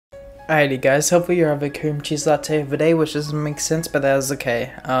Alrighty guys, hopefully you have a cream cheese latte of a day, which doesn't make sense, but that is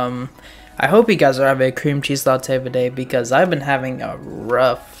okay. I hope you guys are having a cream cheese latte of a day because I've been having a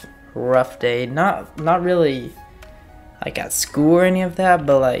rough day. Not really like at school or any of that,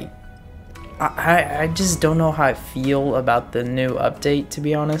 but like I just don't know how I feel about the new update, to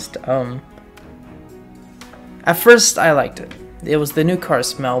be honest. At first I liked it. It was the new car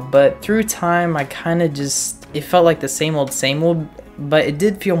smell, but through time I kind of just, it felt like the same old, but it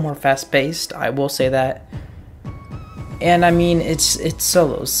did feel more fast-paced, I will say that. And I mean, it's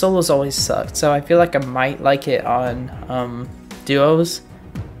solos. Solos always suck, so I feel like I might like it on duos.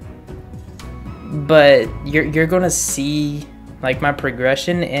 But you're gonna see like my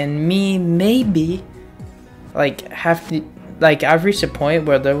progression, and me maybe like have to, like, I've reached a point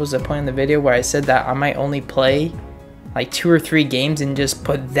where there was a point in the video where I said that I might only play like 2 or 3 games and just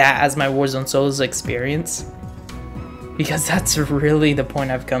put that as my Warzone solos experience, because that's really the point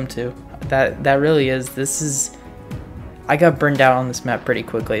I've come to. That really is. I got burned out on this map pretty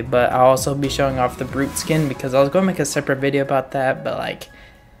quickly, but I'll also be showing off the brute skin because I was going to make a separate video about that, but like,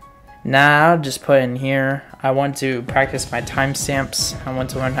 nah, I'll just put it in here. I want to practice my timestamps. I want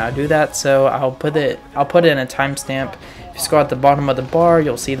to learn how to do that, so I'll put it in a timestamp. If you scroll at the bottom of the bar,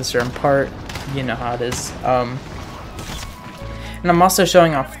 you'll see the certain part. You know how it is. And I'm also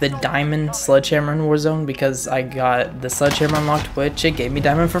showing off the diamond sledgehammer in Warzone because I got the sledgehammer unlocked, which it gave me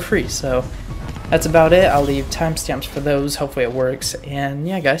diamond for free. So that's about it. I'll leave timestamps for those. Hopefully it works. And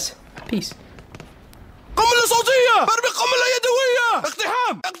yeah, guys, peace.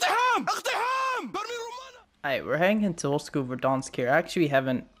 Alright, we're heading into old school Verdansk here. I actually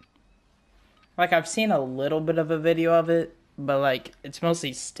haven't, like, I've seen a little bit of a video of it, but like, it's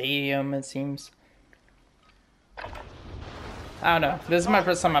mostly stadium, it seems. I don't know. This is my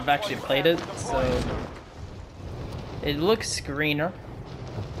first time I've actually played it, so it looks greener.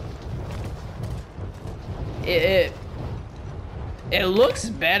 It looks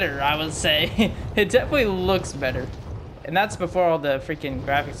better, I would say. It definitely looks better, and that's before all the freaking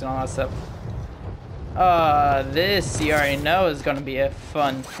graphics and all that stuff. This you already know is gonna be a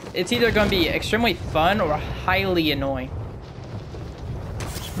fun. It's either gonna be extremely fun or highly annoying.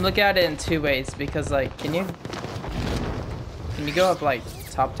 Look at it in 2 ways, because like, can you go up like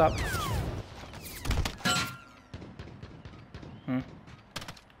top?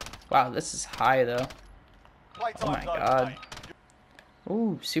 Wow, this is high though. Oh my god.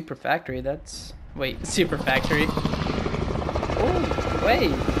 Ooh, super factory. That's, wait, super factory. Ooh,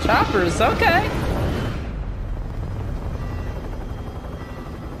 wait, choppers. Okay.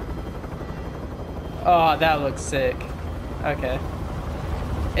 Oh, that looks sick. Okay.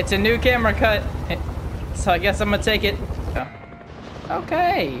 It's a new camera cut, so I guess I'm gonna take it. Oh.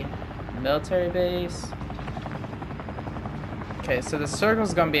 Okay. Military base. Okay, so the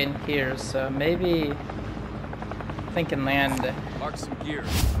circle's gonna be in here, so maybe I can land. Mark some gear.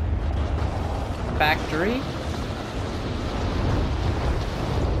 Factory.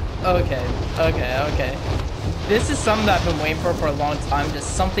 Okay. This is something that I've been waiting for a long time.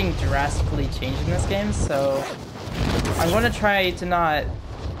 Just something drastically changed in this game, so I'm gonna try to not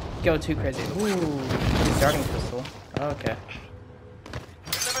go too crazy. Ooh, starting pistol. Okay.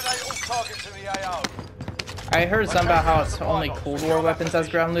 I heard something about how it's only Cold War weapons as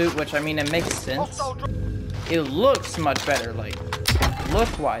ground loot, which, I mean, it makes sense. It looks much better, like,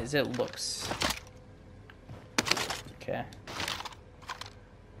 look-wise, it looks. Okay.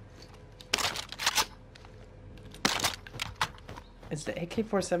 Is the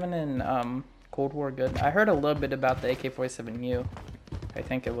AK-47 in Cold War good? I heard a little bit about the AK-47U. I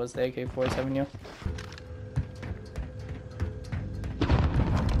think it was the AK-47U.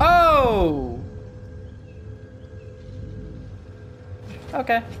 Oh!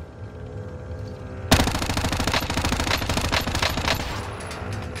 Okay.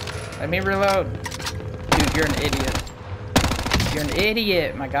 Let me reload. Dude, you're an idiot. You're an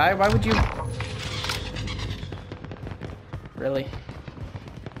idiot, my guy. Why would you... Really?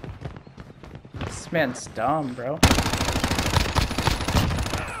 This man's dumb, bro.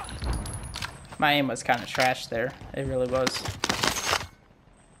 My aim was kind of trash there. It really was.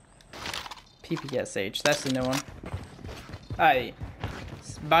 PPSH. That's the new one.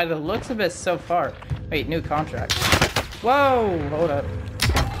 By the looks of it so far. Wait, new contract. Whoa! Hold up.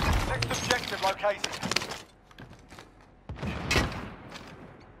 Next objective located.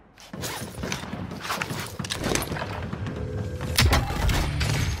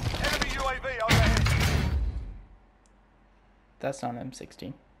 Enemy UAV overhead. That's not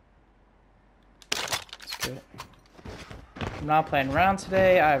M16. Let's do it. I'm not playing around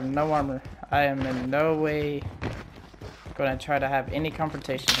today. I have no armor. I am in no way Gonna try to have any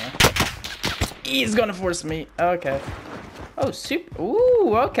confrontation here. He's gonna force me. Okay. Oh, super.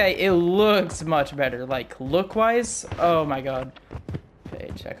 Ooh, okay. It looks much better. Like, look-wise. Oh, my God. Okay,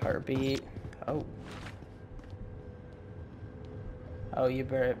 check heartbeat. Oh. Oh, you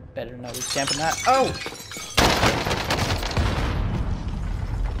better know he's camping that. Oh!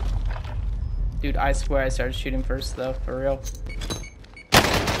 Dude, I swear I started shooting first, though. For real.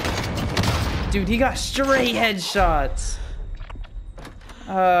 Dude, he got straight headshots.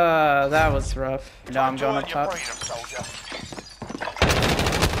 That was rough. No, I'm going up top.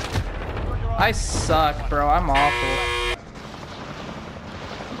 I suck, bro. I'm awful.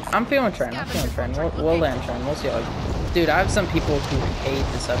 I'm feeling train. I'm feeling train. We'll land train. We'll see how. Dude, I have some people who hate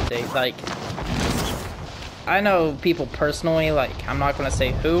this update. Like, I know people personally. Like, I'm not gonna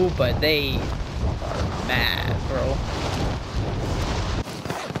say who, but they are mad, bro.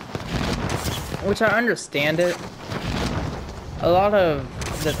 Which I understand it. A lot of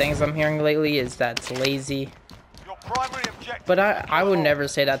the things I'm hearing lately is that it's lazy. But I would never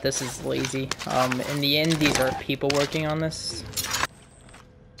say that this is lazy. In the end, these are people working on this.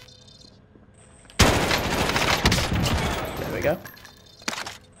 There we go.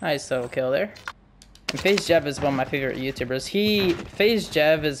 Nice little kill there. And FaZe Jev is one of my favorite YouTubers. FaZe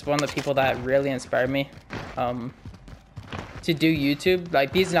Jev is one of the people that really inspired me to do YouTube.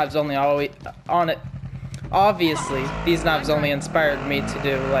 Like, these knobs only always on it. Obviously, these knobs only inspired me to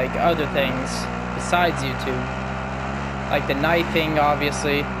do like other things besides YouTube. Like the knifing,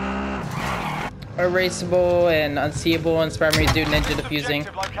 obviously. Erasable and Unseeable inspired me to do ninja diffusing.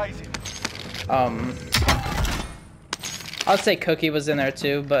 I'll say Cookie was in there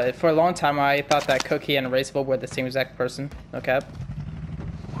too, but for a long time I thought that Cookie and Erasable were the same exact person. No cap.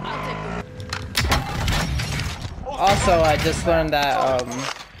 Also, I just learned that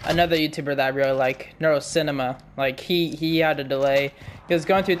another YouTuber that I really like, NeuroCinema, like he had a delay. He was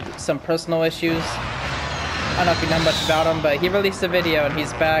going through some personal issues. I don't know if you know much about him, but he released a video and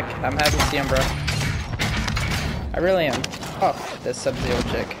he's back. I'm happy to see him, bro. I really am. Oh, this Sub-Zero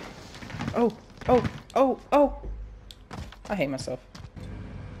chick. Oh, oh, oh, oh. I hate myself.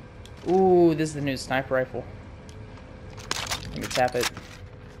 Ooh, this is the new sniper rifle. Let me tap it.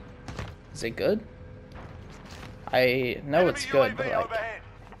 Is it good? I know it's good, but like,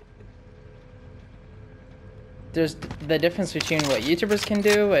 there's the difference between what YouTubers can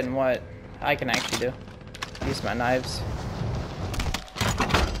do and what I can actually do. Use my knives.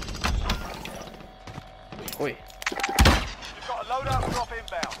 Oi. You've got a loadout drop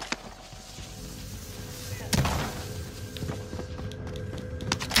inbound.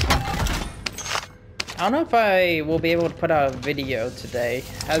 I don't know if I will be able to put out a video today.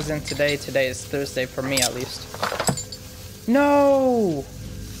 As in today is Thursday for me at least. No!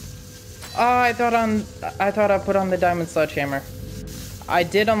 Oh, I thought I put on the diamond sledgehammer. I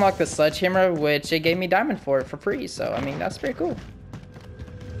did unlock the sledgehammer, which it gave me diamond for free, so I mean that's pretty cool.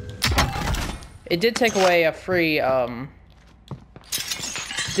 It did take away a free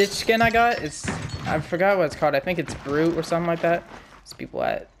ditch skin I got. I forgot what it's called. I think it's Brute or something like that. There's people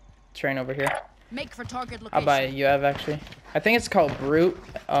at train over here. Make for target location. I'll buy it. You have actually. I think it's called Brute.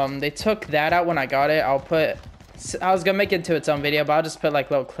 They took that out when I got it. I was gonna make it into its own video, but I'll just put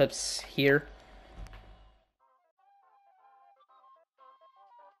like little clips here.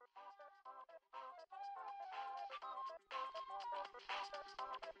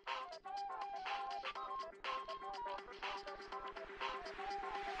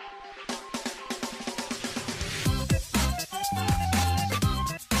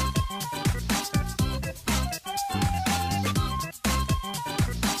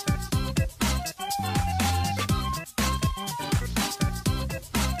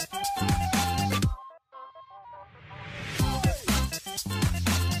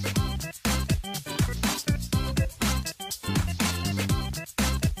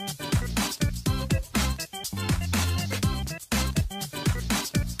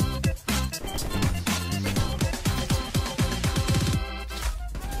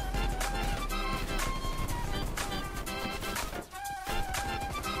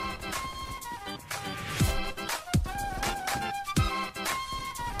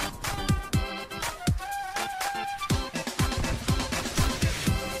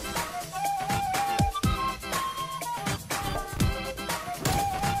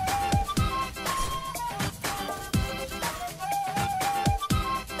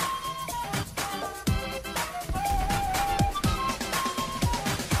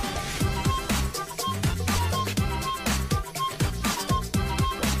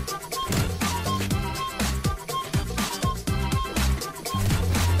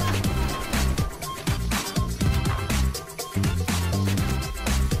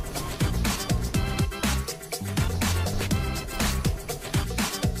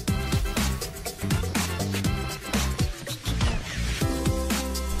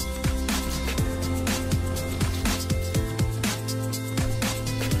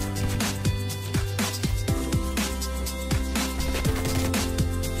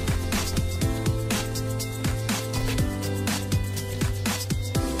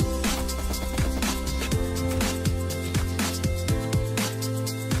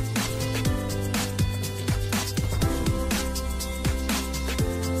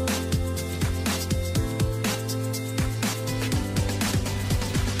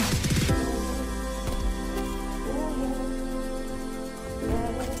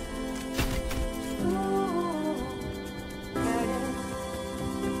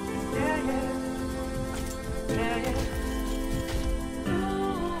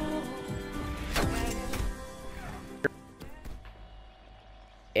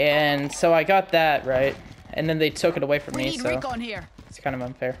 And so I got that, right? And then they took it away from We me, need so recon here. it's kind of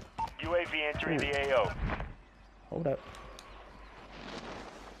unfair. UAV entering the AO. Hold up.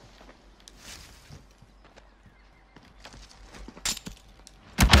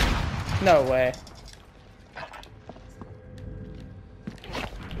 No way.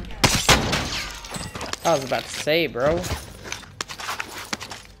 I was about to say, bro.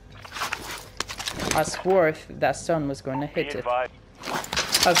 I swore that stun was going to Be hit it. advised.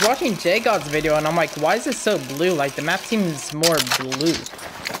 I was watching J God's video and I'm like, why is it so blue? Like the map seems more blue.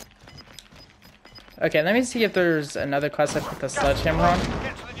 Okay, let me see if there's another class I put the sledgehammer on.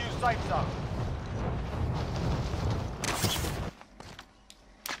 Get to the new safe zone.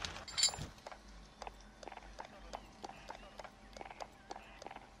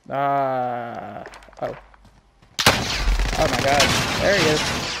 Oh. Oh my god. There he is.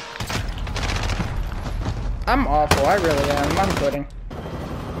 I'm awful, I really am. I'm quitting.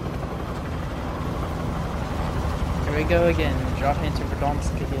 Here we go again. Dropping into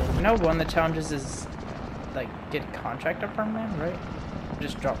Verdansk again. You know, one of the challenges is, like, get a contract up farmland, right?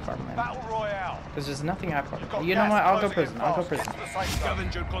 Just drop farmland. Battle Royale. Because there's nothing I You've got You know gas what? I'll go closing in prison. I'll go fast. prison. Get to the safe zone.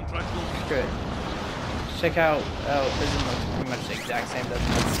 Scavenger contract will Good. Check out. Oh, prison looks pretty much the exact same,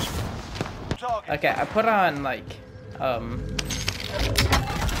 doesn't it? Target. Okay, I put on like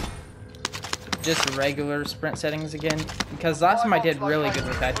just regular sprint settings again because last time I did really good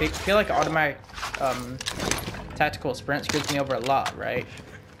with that. I feel like automatic tactical sprint screws me over a lot, right?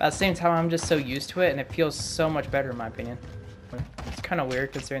 But at the same time, I'm just so used to it and it feels so much better in my opinion. It's kind of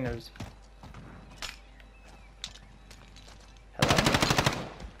weird considering there's. Hello?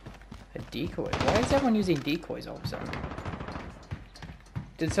 A decoy. Why is everyone using decoys all of a sudden?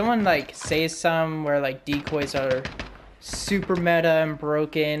 Did someone like say some where like decoys are super meta and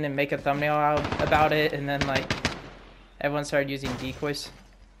broken and make a thumbnail out about it and then like everyone started using decoys?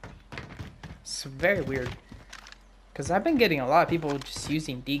 It's very weird. Because I've been getting a lot of people just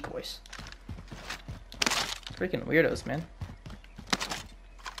using decoys. Freaking weirdos, man.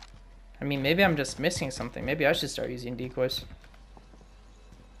 I mean, maybe I'm just missing something. Maybe I should start using decoys.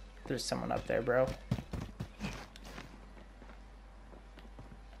 There's someone up there, bro.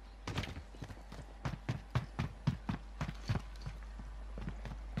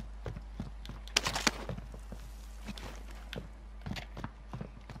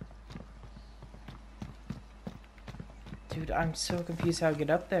 Dude, I'm so confused how I get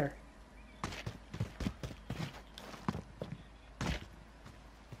up there.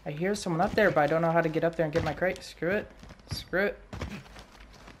 I hear someone up there, but I don't know how to get up there and get my crate. Screw it. Screw it.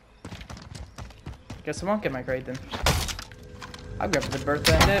 Guess I won't get my crate then. I'll go for the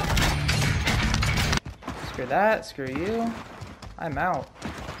birthday and dip. Screw that. Screw you. I'm out.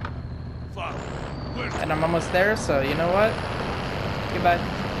 And I'm almost there, so you know what? Goodbye.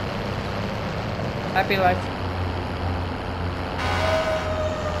 Happy life.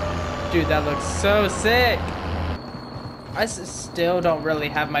 Dude, that looks so sick. I still don't really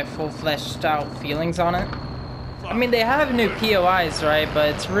have my full fleshed out feelings on it. I mean, they have new POIs, right? But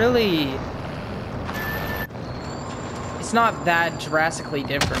it's really... It's not that drastically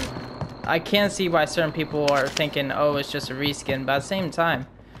different. I can see why certain people are thinking, oh, it's just a reskin. But at the same time,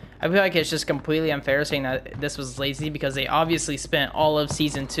 I feel like it's just completely unfair saying that this was lazy because they obviously spent all of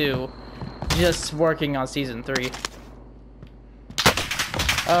Season 2 just working on Season 3.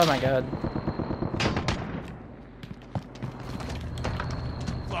 Oh my god.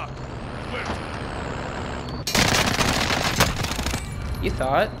 You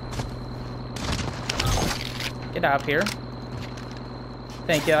thought? Get out of here.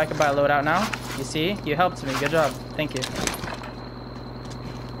 Thank you, I can buy a loadout now. You see? You helped me, good job. Thank you.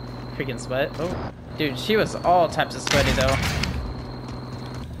 Freaking sweat. Oh. Dude, she was all types of sweaty though.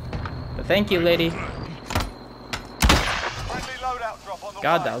 But thank you, lady. Friendly loadout drop on the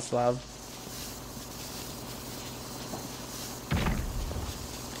God, way. that was loud.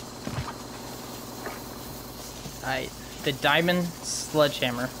 Alright, the diamond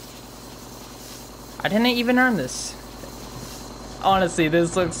sledgehammer. I didn't even earn this. Honestly,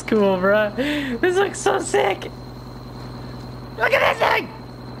 this looks cool, bruh. This looks so sick. Look at this thing!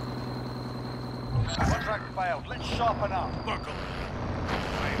 Contract failed. Let's sharpen up.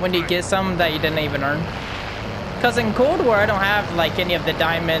 When you get some that you didn't even earn. Because in Cold War, I don't have like any of the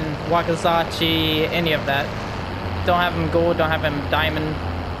diamond, Wakizachi, any of that. Don't have them gold, don't have them diamond.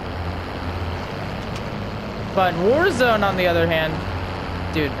 But Warzone, on the other hand,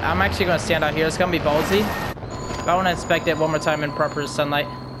 dude, I'm actually going to stand out here. It's going to be ballsy. But I want to inspect it one more time in proper sunlight.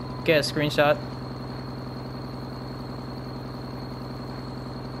 Get a screenshot.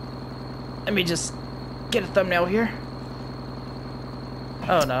 Let me just get a thumbnail here.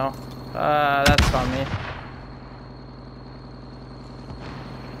 Oh no. That's on me.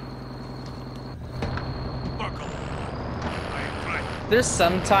 There's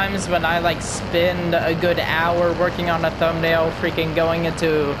sometimes when I like spend a good hour working on a thumbnail, freaking going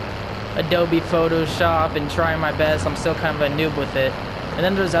into Adobe Photoshop and trying my best. I'm still kind of a noob with it. And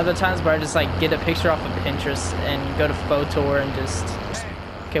then there's other times where I just like get a picture off of Pinterest and go to Photor and just...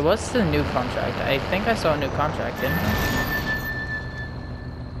 Okay, what's the new contract? I think I saw a new contract, didn't I?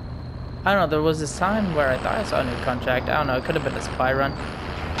 I don't know, there was this time where I thought I saw a new contract. I don't know, it could have been a supply run.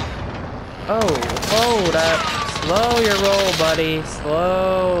 Oh, hold up. Slow your roll, buddy.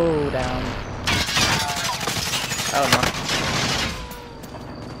 Slow down. Oh no.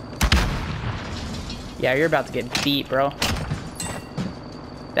 Yeah, you're about to get beat, bro.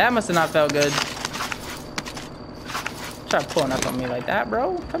 That must have not felt good. Try pulling up on me like that,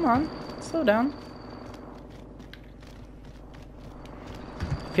 bro. Come on. Slow down.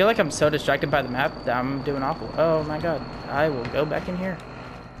 I feel like I'm so distracted by the map that I'm doing awful. Oh my god. I will go back in here.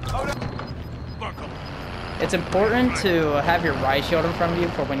 It's important to have your riot shield in front of you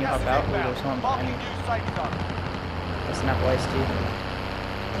for when you hop out. Ooh, there's someone behind me. That's not wise, dude.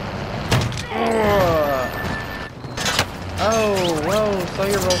 Oh, whoa. Slow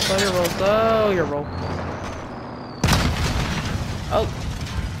your roll, slow your roll, slow your roll. Oh.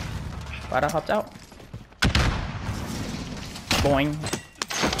 Glad I hopped out. Boing.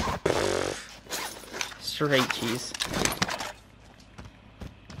 Straight cheese.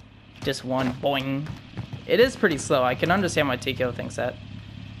 Just one boing. It is pretty slow. I can understand why TKO thinks that.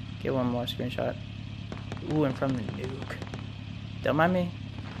 Get one more screenshot. Ooh, in front of the nuke. Don't mind me.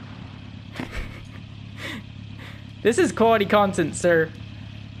 This is quality content, sir.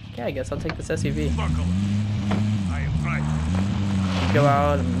 Yeah, I guess I'll take this SUV. Go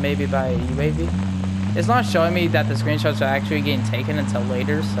out and maybe buy a UAV. It's not showing me that the screenshots are actually getting taken until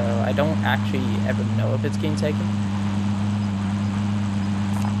later, so I don't actually ever know if it's getting taken.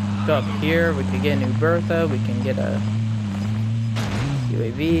 Go up here, we could get a new Bertha, we can get a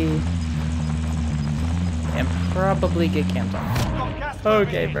UAV, and probably get camped on.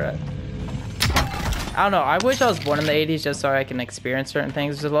 Okay, bro. I don't know, I wish I was born in the 80s just so I can experience certain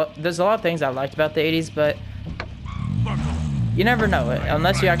things. There's a lot of things I liked about the 80s, but you never know it.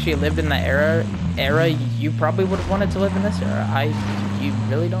 Unless you actually lived in that era, you probably would have wanted to live in this era. You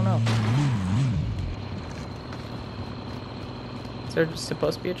really don't know. Is there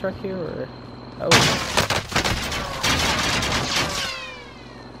supposed to be a truck here, or... Oh.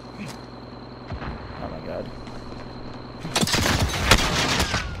 Oh my god.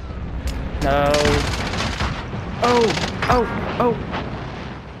 No. Oh!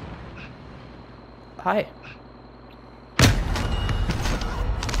 Hi.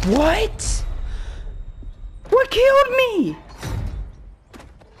 What? What killed me?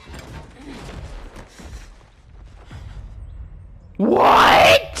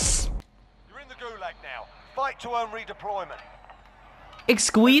 What? You're in the gulag now. Fight to earn redeployment.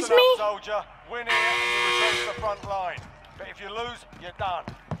 Excuse Listen me? up, soldier. Win here and you return to the front line. But if you lose, you're done.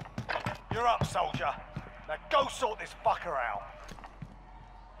 You're up, soldier. Now go sort this fucker out.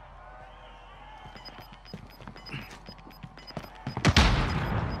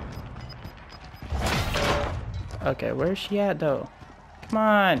 Okay, where's she at though? Come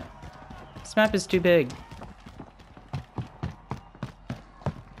on. This map is too big.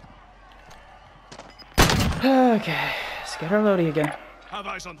 Okay, let's get her loading again.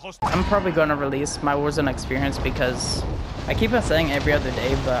 I'm probably gonna release my Warzone experience because I keep on saying every other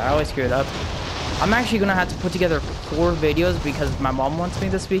day, but I always screw it up. I'm actually gonna have to put together 4 videos because my mom wants me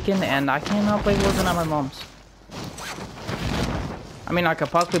this weekend and I cannot play Warzone at my mom's. I mean, I could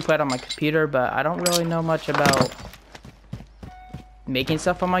possibly play it on my computer, but I don't really know much about making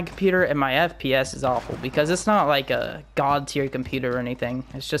stuff on my computer, and my FPS is awful because it's not like a god tier computer or anything.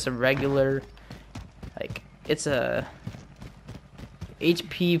 It's just a regular, like, it's a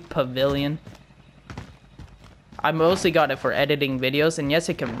HP Pavilion. I mostly got it for editing videos, and yes,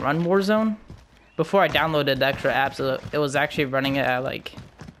 it can run Warzone. Before I downloaded the extra apps, it was actually running it at like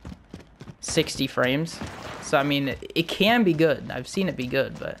 60 frames. So, I mean, it can be good. I've seen it be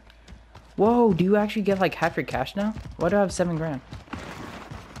good, but... Whoa, do you actually get, like, half your cash now? Why do I have 7 grand?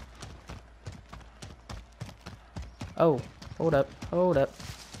 Oh, hold up, hold up.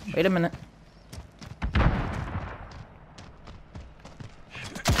 Wait a minute.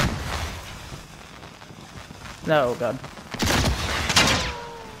 No, God.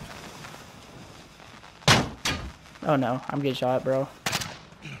 Oh, no, I'm getting shot, bro.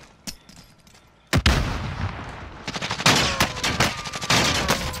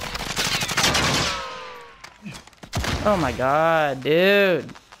 Oh my god, dude.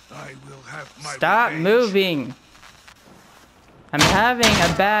 I will have my Stop revenge. moving. I'm having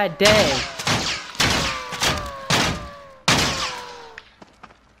a bad day.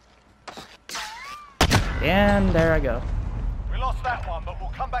 And there I go. We lost that one, but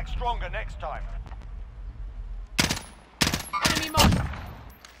we'll come back stronger next time.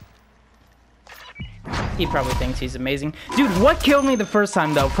 He probably thinks he's amazing. Dude, what killed me the first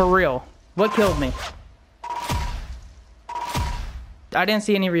time though? For real. What killed me? I didn't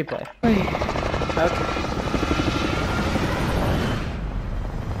see any replay. Okay.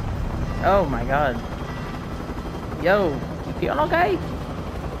 Oh my god. Yo, you feeling okay?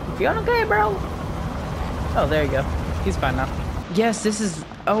 You feeling okay, bro? Oh, there you go. He's fine now. Yes, this is...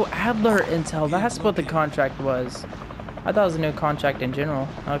 Oh, Adler Intel. That's what the contract was. I thought it was a new contract in general.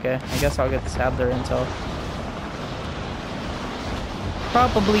 Okay, I guess I'll get this Adler Intel.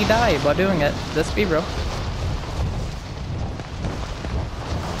 Probably die while doing it. Let's be real.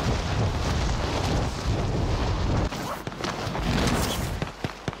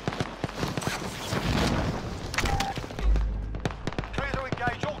 Clear to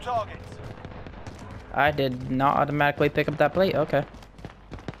engage all targets. I did not automatically pick up that plate. Okay.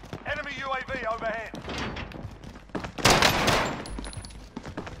 Enemy UAV overhead.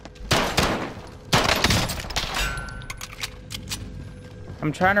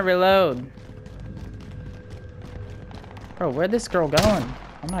 I'm trying to reload. Bro, where'd this girl going?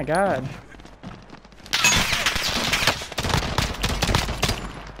 Oh my god.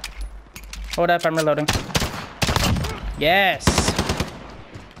 Hold up, I'm reloading. Yes!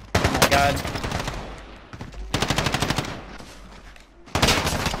 Oh my god.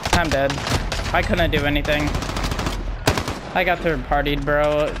 I'm dead. I couldn't do anything. I got third partied,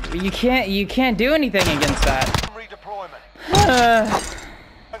 bro. You can't do anything against that. Redeployment.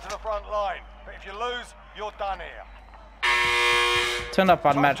 To the front line, but if you lose, you're done here. Turn up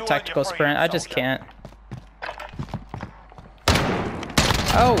automatic tactical sprint. I just can't.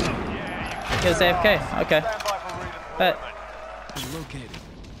 Oh! He was AFK. Okay. Stand by for redeployment. Bet. Located.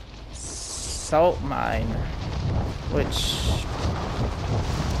 Salt mine. Which...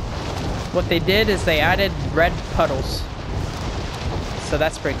 What they did is they added red puddles. So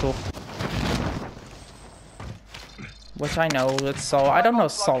that's pretty cool. Which I know it's salt. I don't know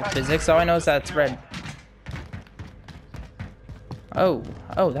salt physics, all I know is that it's red. Oh,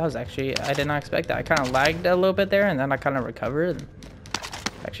 that was actually, I did not expect that. I kind of lagged a little bit there and then I kind of recovered.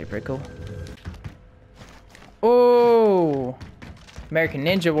 Actually pretty cool. Oh, American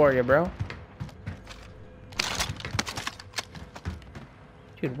Ninja Warrior, bro.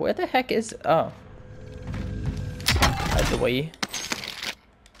 Dude, where the heck is, oh. By the way.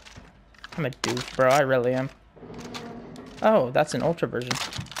 I'm a doof, bro, I really am. Oh, that's an ultra version.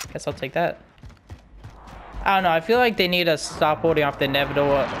 Guess I'll take that. I don't know. I feel like they need to stop holding off the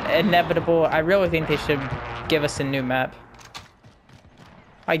inevitable. I really think they should give us a new map.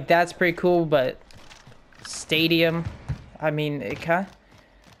 Like, that's pretty cool, but Stadium, I mean, it kind of...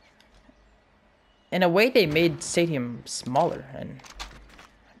 In a way, they made Stadium smaller, and...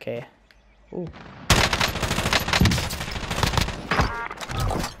 Okay. Ooh.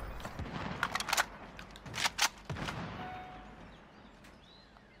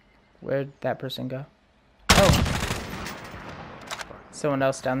 Where'd that person go? Oh. Someone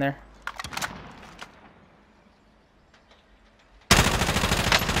else down there.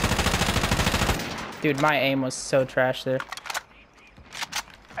 Dude, my aim was so trash there.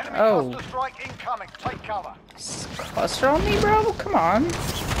 Enemy Oh. cluster strike incoming. Take cover. Cluster on me, bro? Come on.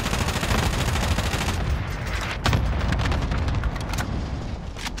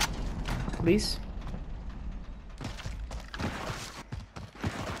 Please.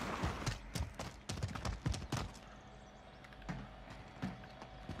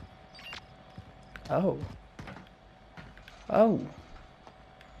 Oh. Oh.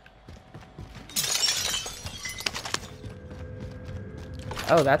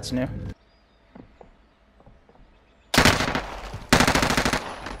 Oh, that's new.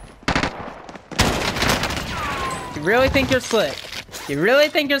 You really think you're slick? You really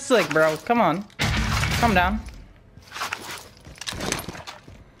think you're slick, bro? Come on. Calm down.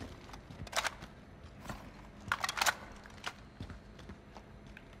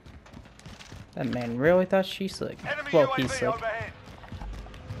 That man really thought she's slick. Enemy Well, UAV he's slick. overhead.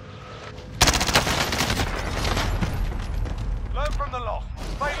 Learn from the loss.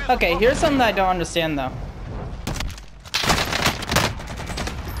 Failures Okay, are here's something I don't understand though.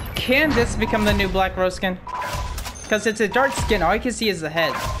 Can this become the new Black Rose skin? Because it's a dark skin, all I can see is the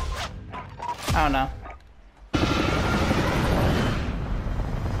head. I don't know.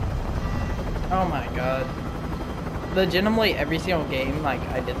 Oh my god. legitimately every single game like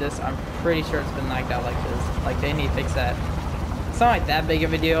I did this, I'm pretty sure it's been knocked out like this. Like they need to fix that. It's not like that big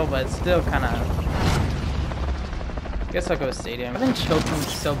of a deal, but it's still kind of. I guess I'll go with Stadium. I've been choking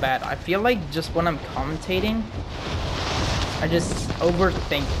so bad. I feel like just when I'm commentating, I just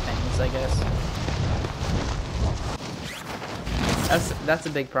overthink things, I guess. That's a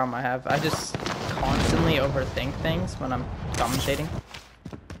big problem I have. I just constantly overthink things when I'm commentating.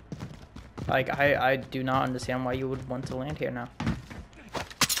 Like, I do not understand why you would want to land here now.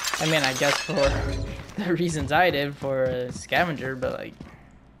 I mean, I guess for the reasons I did for a scavenger, but like,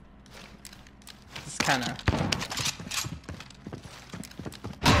 it's kind of...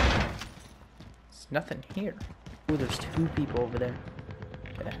 There's nothing here. Ooh, there's 2 people over there.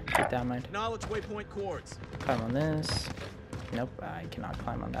 Okay, keep that in mind. Knowledge waypoint chords. Climb on this. Nope, I cannot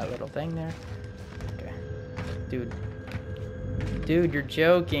climb on that little thing there. Okay. Dude. Dude, you're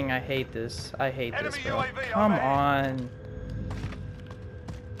joking. I hate this. I hate this, bro. Come on.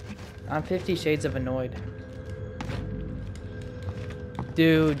 I'm 50 shades of annoyed.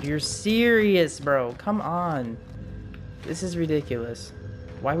 Dude, you're serious, bro. Come on. This is ridiculous.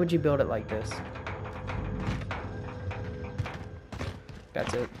 Why would you build it like this?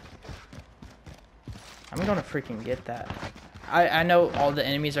 That's it. I'm gonna freaking get that. I know all the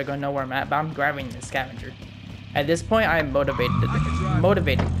enemies are gonna know where I'm at, but I'm grabbing the scavenger. At this point, I am motivated.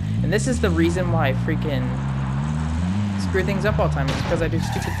 And this is the reason why I freaking screw things up all the time. It's because I do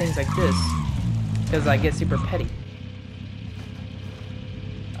stupid things like this. Because I get super petty.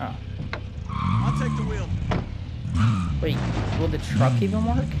 Oh. I'll take the wheel. Wait, will the truck even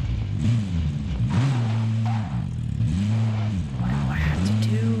work? What do I have to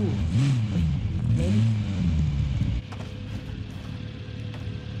do? Wait, maybe?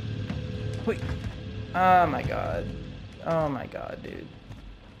 Wait. Oh my god. Oh my god, dude.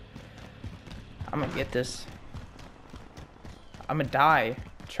 I'm gonna get this. I'm gonna die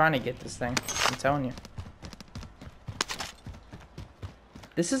trying to get this thing. I'm telling you.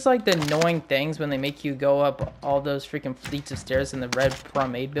 This is like the annoying things when they make you go up all those freaking fleets of stairs in the red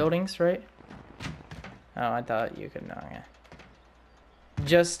promenade buildings, right? Oh, I thought you could know, yeah.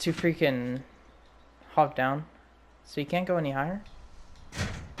 Just to freaking hop down. So you can't go any higher?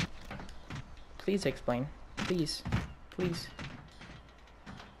 Please explain. Please. Please.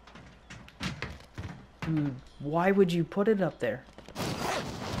 Dude, why would you put it up there?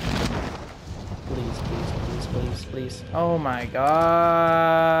 Please, please, please, please, please. Oh my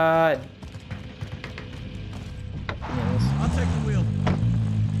god. I'll take the wheel.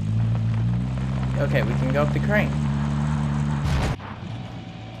 Okay, we can go up the crane.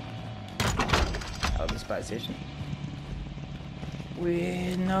 Oh, the spy station.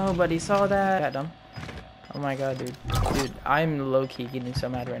 Nobody saw that. Got dumb. Oh my god, dude. Dude, I'm low-key getting so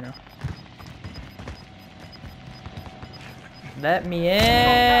mad right now. Let me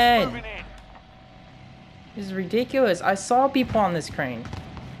in! This is ridiculous. I saw people on this crane.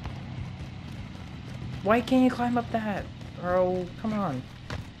 Why can't you climb up that? Bro, come on.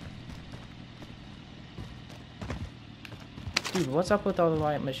 Dude, what's up with all the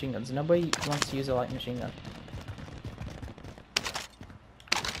light machine guns? Nobody wants to use a light machine gun.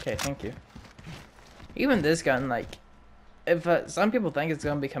 Okay, thank you. Even this gun, like, if some people think it's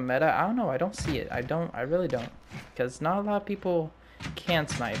gonna become meta, I don't know. I don't see it. I really don't, because not a lot of people can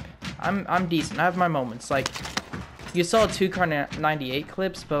snipe. I'm decent. I have my moments. Like, you saw 2 Car 98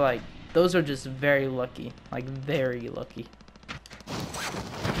 clips, but like those are just very lucky. Like very lucky.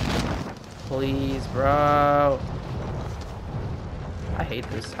 Please, bro. I hate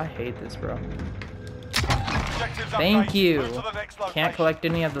this. I hate this, bro. Thank you. Can't collect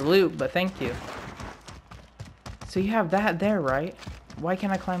any of the loot, but thank you. So you have that there, right? Why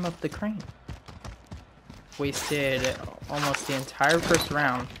can't I climb up the crane? Wasted almost the entire first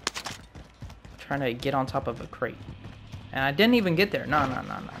round trying to get on top of a crate. And I didn't even get there. No.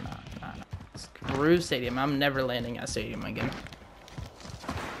 Screw Stadium. I'm never landing at Stadium again.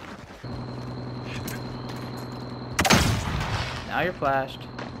 Now you're flashed.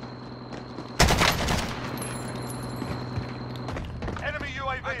 Enemy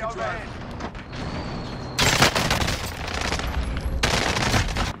UAV overhead.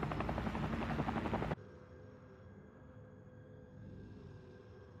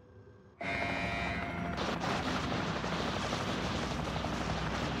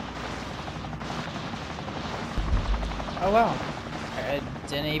 Oh wow. I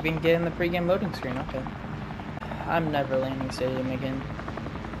didn't even get in the pregame loading screen. Okay. I'm never landing Stadium again.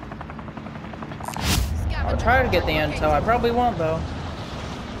 I'll try to get the intel. I probably won't though.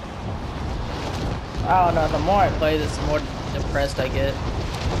 I don't know. The more I play this, the more depressed I get.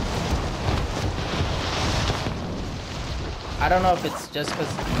 I don't know if it's just because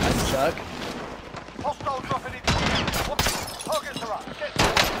I suck. Hostile dropping into the targets are up.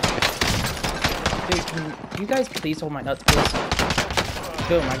 Get Dude, can you guys please hold my nuts, please?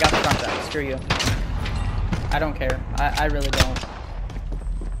 Boom, I got the contract. Screw you. I don't care. I really don't.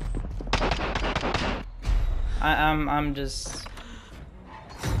 I'm just...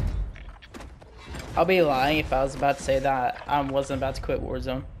 I'll be lying if I was about to say that I wasn't about to quit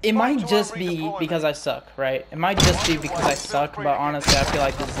Warzone. It might just be because I suck, right? It might just be because I suck, but honestly, I feel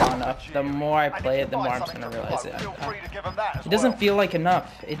like this is not enough. The more I play it, the more I'm just gonna realize it. It doesn't feel like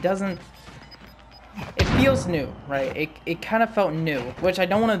enough. It doesn't... It feels new, right? It kind of felt new, which I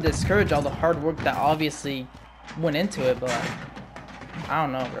don't want to discourage all the hard work that obviously went into it, but I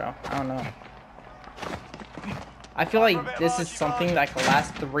don't know, bro. I don't know. I feel like this is something that could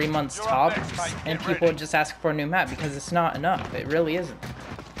last 3 months tops, and people just ask for a new map because it's not enough. It really isn't.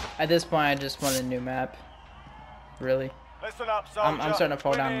 At this point, I just want a new map. Really. Listen up, I'm starting to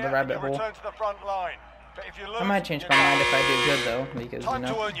fall down the rabbit hole. Return to the front line. But if you lose, I might change my mind if I do good though, because you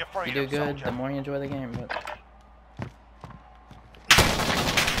know, earn your if you do freedom, good, the more you enjoy the game. But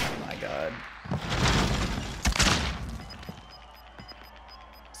oh my god.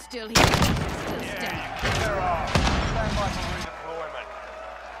 Still here. Still standing. There are. Stand by for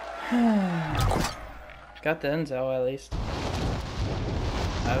redeployment. Got the intel at least.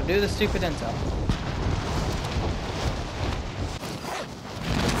 I'll do the stupid intel.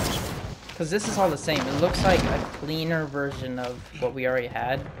 Because this is all the same. It looks like a cleaner version of what we already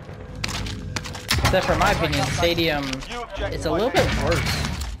had. Except for my opinion, Stadium is a little bit worse.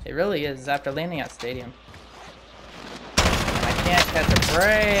 It really is after landing at Stadium. I can't catch a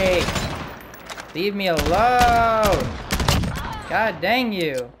break. Leave me alone. God dang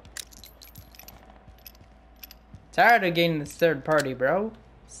you. Tired of getting this third party, bro.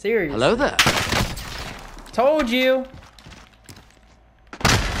 Seriously. Hello there. Told you.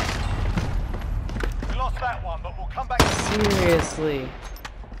 We lost that one, but we'll come back. Seriously.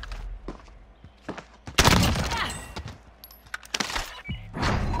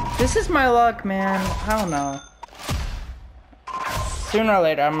 This is my luck, man. I don't know. Sooner or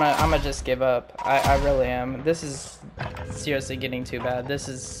later, I'm gonna just give up. I really am. This is seriously getting too bad. This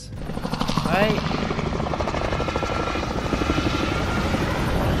is...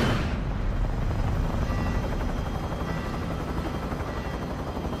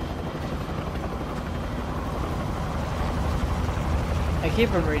 I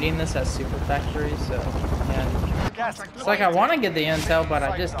keep reading this as Super Factory, so yeah. It's like I want to get the intel, but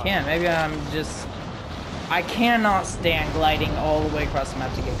I just can't. Maybe I'm just... I cannot stand gliding all the way across the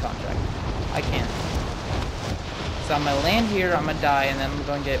map to get contract. I can't. So I'm gonna land here, I'm gonna die, and then I'm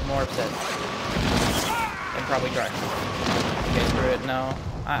gonna get more upset. And probably cry. Okay, screw it, no.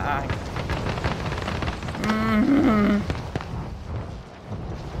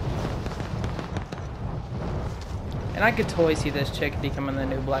 And I could totally see this chick becoming the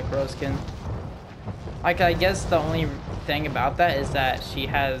new Black Rose skin. Like, I guess the only thing about that is that she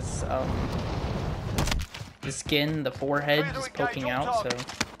has, the skin, the forehead just poking out, so...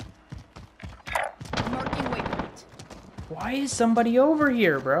 Marking waypoint. Why is somebody over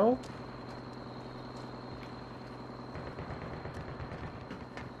here, bro?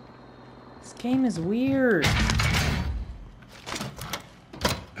 This game is weird.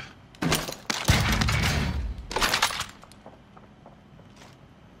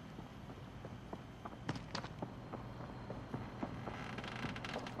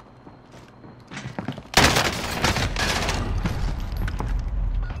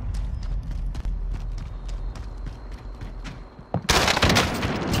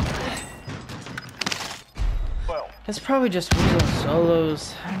 It's probably just Warzone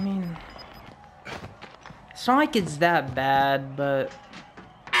solos. I mean, it's not like it's that bad, but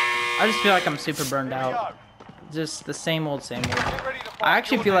I just feel like I'm super burned out. Just the same old, same old. I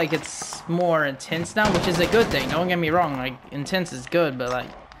actually feel like it's more intense now, which is a good thing. Don't get me wrong, like, intense is good, but like,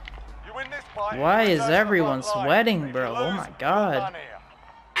 why is everyone sweating, bro? Oh my god.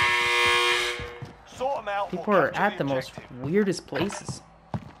 People are at the most weirdest places.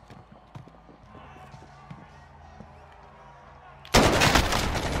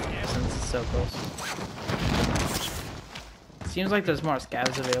 So close. Seems like there's more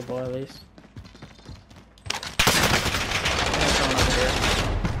scavs available at least.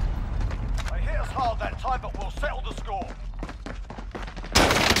 They hit us hard that time, but we'll settle the score.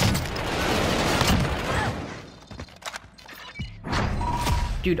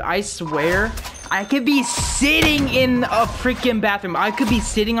 Dude, I swear, I could be sitting in a freaking bathroom. I could be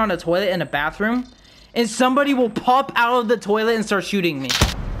sitting on a toilet in a bathroom, and somebody will pop out of the toilet and start shooting me.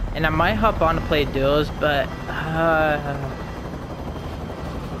 And I might hop on to play duos, but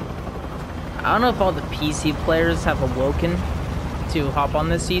I don't know if all the PC players have awoken to hop on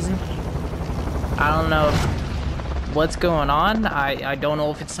this season. I don't know what's going on. I don't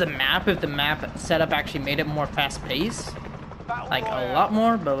know if it's the map, if the map setup actually made it more fast-paced. Like, a lot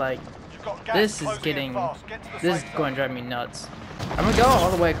more, but like, this is getting, this is going to drive me nuts. I'm gonna go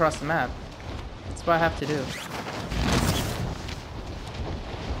all the way across the map. That's what I have to do.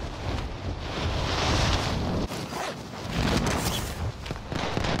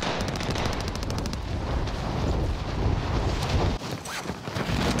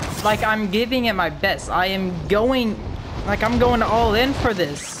 Like, I'm giving it my best. I am going, like, I'm going all in for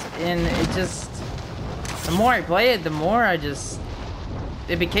this. And it just, the more I play it, the more I just,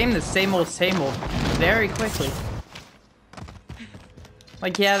 it became the same old very quickly.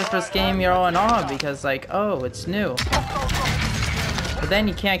 Like, yeah, the first game you're all in awe because, like, oh, it's new. But then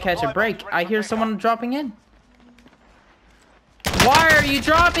you can't catch a break. I hear someone dropping in. Why are you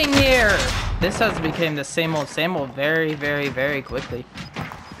dropping here? This has become the same old very, very, very quickly.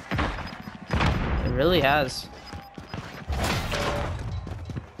 It really has.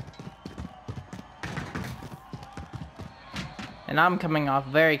 And I'm coming off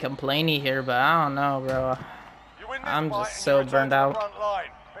very complainy here, but I don't know, bro. I'm just so burned out. But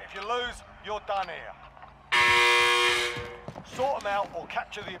if you lose, you're done here. Sort them out or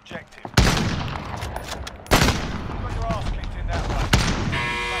capture the objective. Got your ass kicked in that one.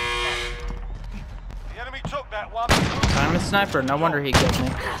 The enemy took that one. I'm a sniper, no wonder he killed me.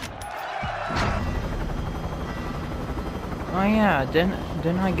 Oh yeah,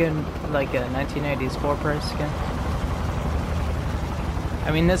 didn't I get like a 1980s 4 price skin?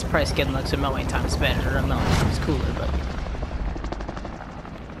 I mean, this price skin looks a million times better, a million times cooler, but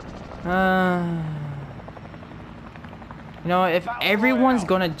you know, if everyone's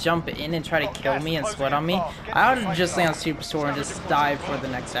gonna jump in and try to kill me and sweat on me, I ought to just stay on Superstore and just dive for the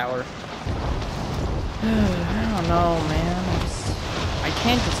next hour. I don't know, man. I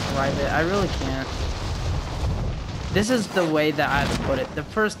can't describe it. I really can't. This is the way that I have to put it. The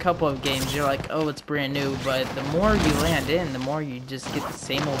first couple of games, you're like, oh, it's brand new, but the more you land in, the more you just get the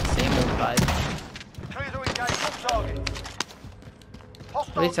same old vibe.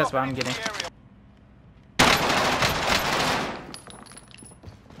 At least that's what I'm getting.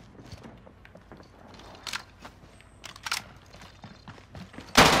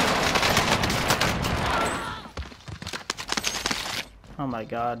 Oh my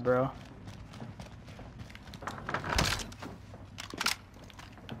god, bro.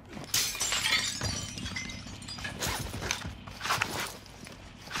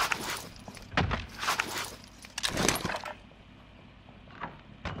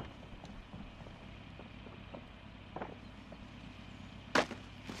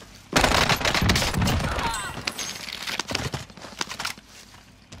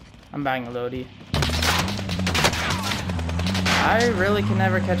 I'm buying a Lodi. I really can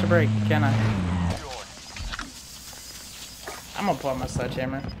never catch a break, can I? I'm gonna pull out my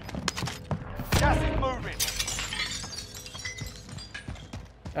sledgehammer.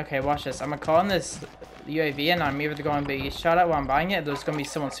 Okay, watch this. I'm gonna call in this UAV and I'm either going to be shot at while I'm buying it, or there's gonna be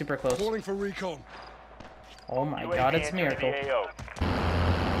someone super close. Calling for recon. Oh my god, it's a miracle.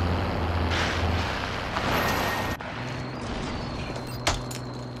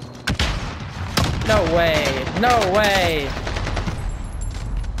 No way! No way!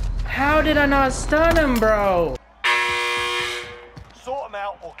 How did I not stun him, bro? Sort them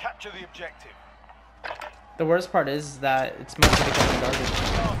out or capture the objective. The worst part is that it's mostly becoming garbage.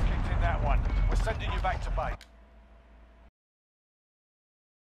 Ass kicked in that one. We're sending you back to base.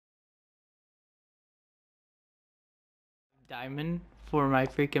 Diamond for my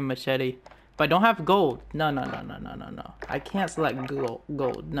freaking machete. But I don't have gold. No. I can't select gold.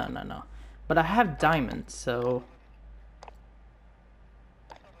 No. But I have diamonds, so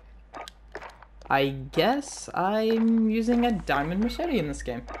I guess I'm using a diamond machete in this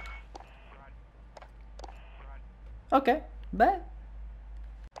game. Okay, bet.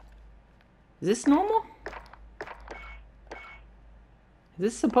 Is this normal? Is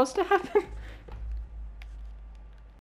this supposed to happen?